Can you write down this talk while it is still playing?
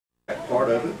part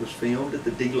of it was filmed at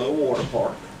the D-Lo Water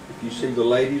Park. If you see the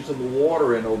ladies in the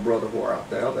water in Old Brother Where Art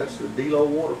Thou, that's the D-Lo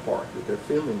Water Park that they're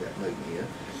filming that movie in.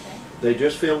 They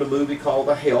just filmed a movie called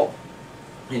The Help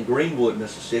in Greenwood,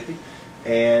 Mississippi,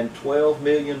 and $12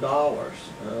 million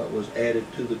was added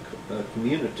to the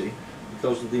community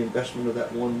because of the investment of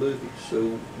that one movie.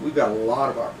 So we've got a lot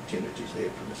of opportunities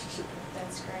ahead for Mississippi.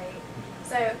 That's great.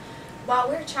 So while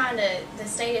we're trying to, the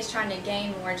state is trying to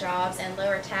gain more jobs and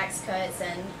lower tax cuts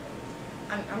and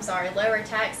lower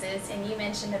taxes, and you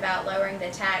mentioned about lowering the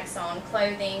tax on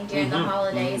clothing during the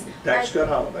holidays. Tax cut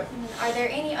holiday. Are there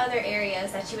any other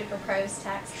areas that you would propose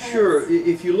tax cuts? Sure.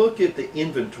 If you look at the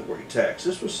inventory tax,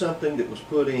 this was something that was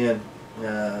put in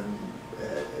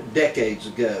decades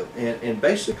ago, and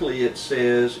basically it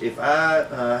says if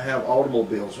I have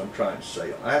automobiles I'm trying to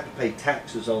sell, I have to pay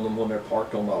taxes on them when they're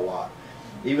parked on my lot.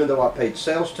 Even though I paid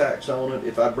sales tax on it,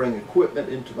 if I bring equipment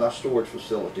into my storage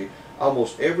facility,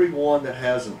 almost everyone that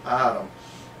has an item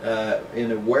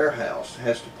in a warehouse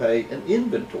has to pay an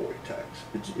inventory tax.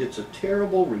 It's a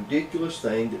terrible, ridiculous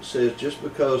thing that says just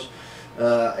because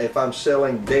if I'm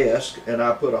selling desks and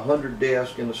I put 100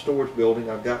 desks in a storage building,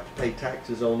 I've got to pay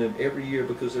taxes on them every year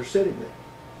because they're sitting there.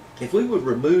 If we would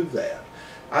remove that,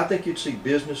 I think you'd see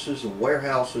businesses and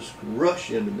warehouses rush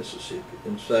into Mississippi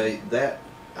and say that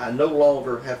I no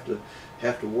longer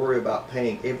have to worry about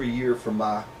paying every year for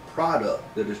my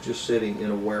product that is just sitting in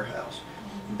a warehouse.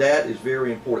 That is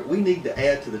very important. We need to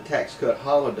add to the tax cut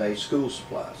holiday school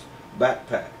supplies,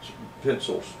 backpacks,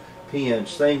 pencils,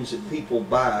 pens, things that people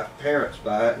buy, parents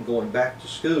buy, and going back to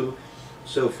school.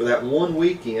 So for that one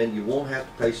weekend, you won't have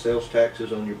to pay sales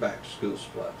taxes on your back to school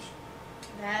supplies.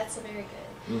 That's very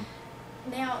good.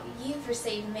 Now, you've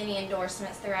received many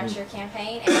endorsements throughout your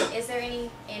campaign, and is there any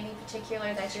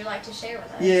particular that you'd like to share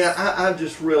with us? Yeah,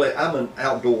 I'm an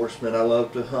outdoorsman. I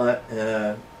love to hunt.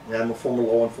 I'm a former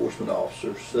law enforcement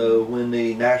officer, so when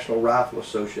the National Rifle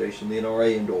Association, the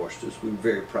NRA, endorsed us, we were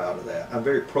very proud of that. I'm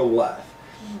very pro-life.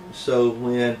 So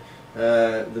when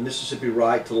the Mississippi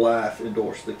Right to Life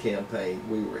endorsed the campaign,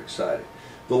 we were excited.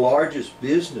 The largest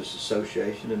business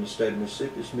association in the state of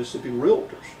Mississippi is Mississippi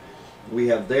Realtors. We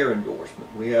have their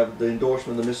endorsement. We have the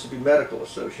endorsement of the Mississippi Medical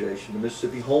Association, the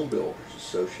Mississippi Home Builders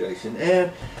Association,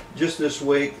 and just this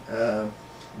week,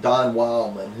 Don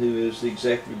Wildman, who is the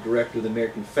Executive Director of the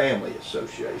American Family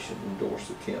Association, endorsed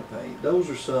the campaign. Those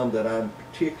are some that I'm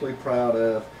particularly proud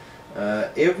of.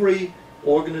 Every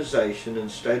organization in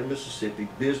the state of Mississippi,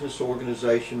 business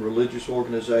organization, religious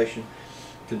organization,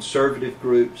 conservative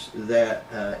groups that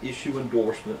issue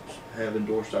endorsements have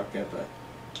endorsed our campaign.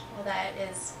 Well, that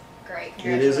is great.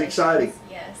 It is exciting.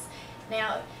 Yes.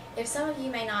 Now, if some of you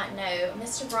may not know,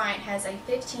 Mr. Bryant has a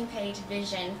 15-page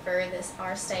vision for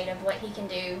our state of what he can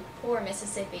do for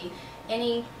Mississippi.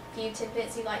 Any few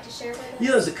tidbits you'd like to share with us?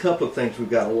 Yeah, there's a couple of things we've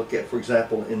got to look at. For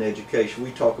example, in education,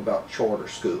 we talk about charter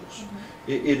schools.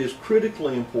 It is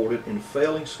critically important in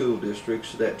failing school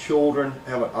districts that children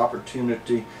have an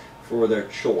opportunity for their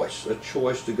choice, a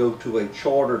choice to go to a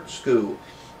chartered school,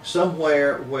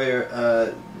 somewhere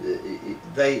where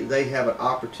they have an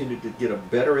opportunity to get a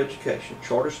better education.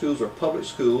 Charter schools are public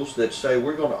schools that say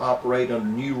we're going to operate under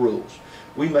new rules.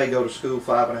 We may go to school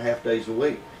 5.5 days a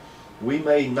week. We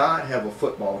may not have a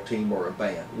football team or a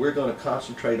band. We're going to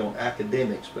concentrate on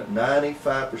academics, but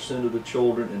 95% of the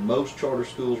children in most charter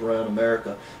schools around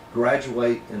America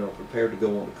graduate and are prepared to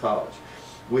go on to college.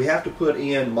 We have to put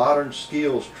in modern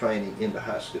skills training into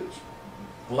high schools.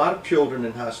 A lot of children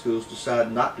in high schools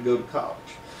decide not to go to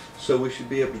college, so we should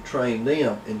be able to train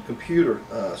them in computer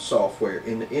software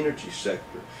in the energy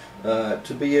sector,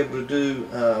 to be able to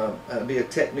do be a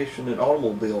technician in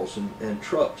automobiles and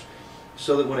trucks,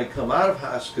 so that when they come out of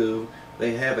high school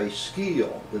they have a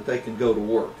skill that they can go to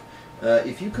work.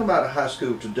 If you come out of high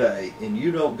school today and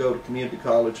you don't go to community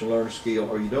college and learn a skill,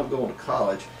 or you don't go into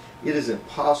college, it is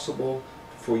impossible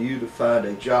for you to find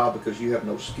a job because you have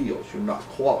no skills. You're not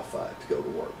qualified to go to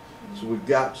work. So we've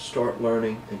got to start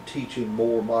learning and teaching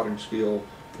more modern skill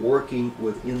working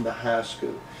within the high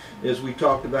school. As we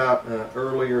talked about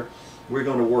earlier, we're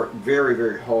going to work very,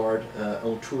 very hard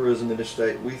on tourism in the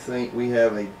state. We think we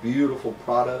have a beautiful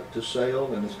product to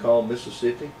sell, and it's called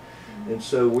Mississippi. And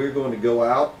so we're going to go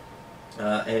out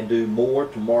and do more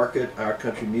to market our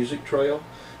country music trail,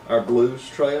 our blues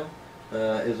trail.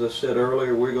 As I said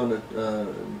earlier, we're going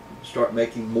to start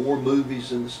making more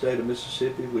movies in the state of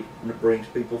Mississippi, which brings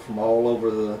people from all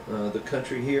over the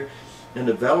country here. And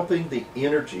developing the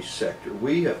energy sector.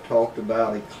 We have talked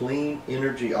about a clean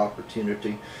energy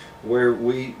opportunity where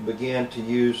we began to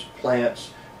use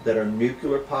plants that are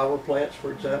nuclear power plants,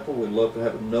 for example. We'd love to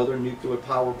have another nuclear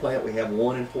power plant. We have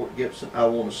one in Fort Gibson. I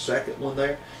want a second one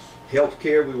there.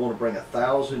 Healthcare, we want to bring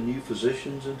 1,000 new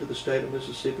physicians into the state of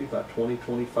Mississippi by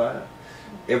 2025.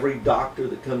 Every doctor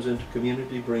that comes into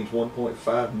community brings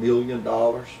 $1.5 million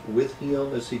with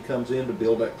him as he comes in to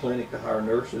build that clinic, to hire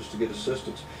nurses, to get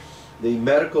assistance. The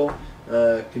medical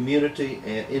community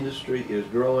and industry is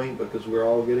growing because we're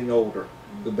all getting older.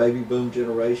 The baby boom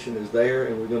generation is there,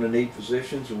 and we're going to need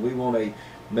physicians, and we want a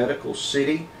medical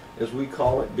city, as we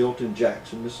call it, built in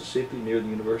Jackson, Mississippi, near the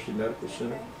University Medical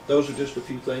Center. Okay. Those are just a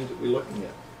few things that we're looking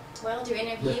at. Well, do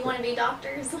any of you want to be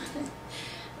doctors?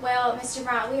 Well, Mr.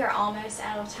 Bryant, we are almost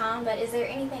out of time, but is there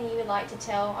anything you would like to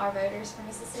tell our voters for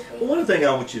Mississippi? Well, one thing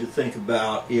I want you to think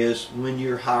about is when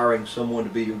you're hiring someone to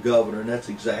be your governor, and that's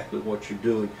exactly what you're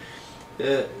doing.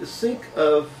 Think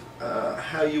of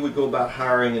how you would go about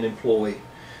hiring an employee.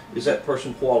 Is that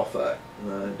person qualified?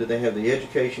 Do they have the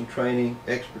education, training,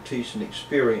 expertise, and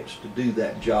experience to do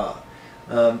that job?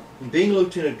 Being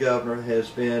lieutenant governor has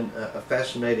been a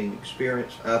fascinating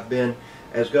experience. I've been,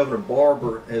 as Governor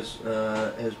Barber has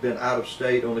been out of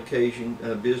state on occasion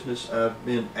business, I've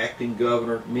been acting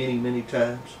governor many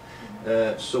times.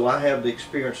 So I have the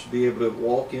experience to be able to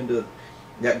walk into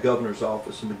that governor's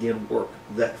office and begin work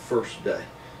that first day.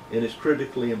 And it's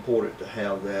critically important to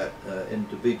have that and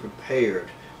to be prepared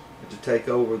to take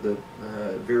over the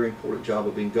very important job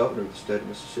of being governor of the state of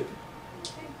Mississippi.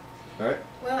 Okay. All right.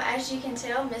 Well, as you can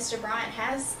tell, Mr. Bryant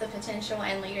has the potential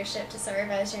and leadership to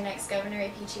serve as your next governor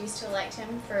if you choose to elect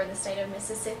him for the state of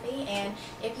Mississippi. And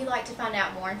if you'd like to find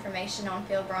out more information on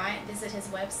Phil Bryant, visit his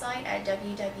website at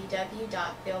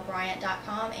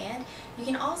www.philbryant.com, and you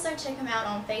can also check him out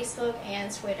on Facebook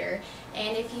and Twitter.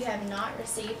 And if you have not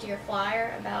received your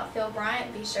flyer about Phil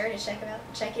Bryant, be sure to check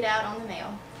it out on the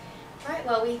mail. All right,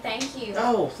 well, we thank you.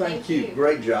 Oh, thank you.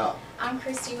 Great job. I'm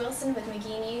Christy Wilson with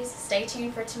MageeNews. Stay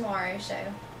tuned for tomorrow's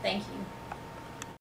show. Thank you.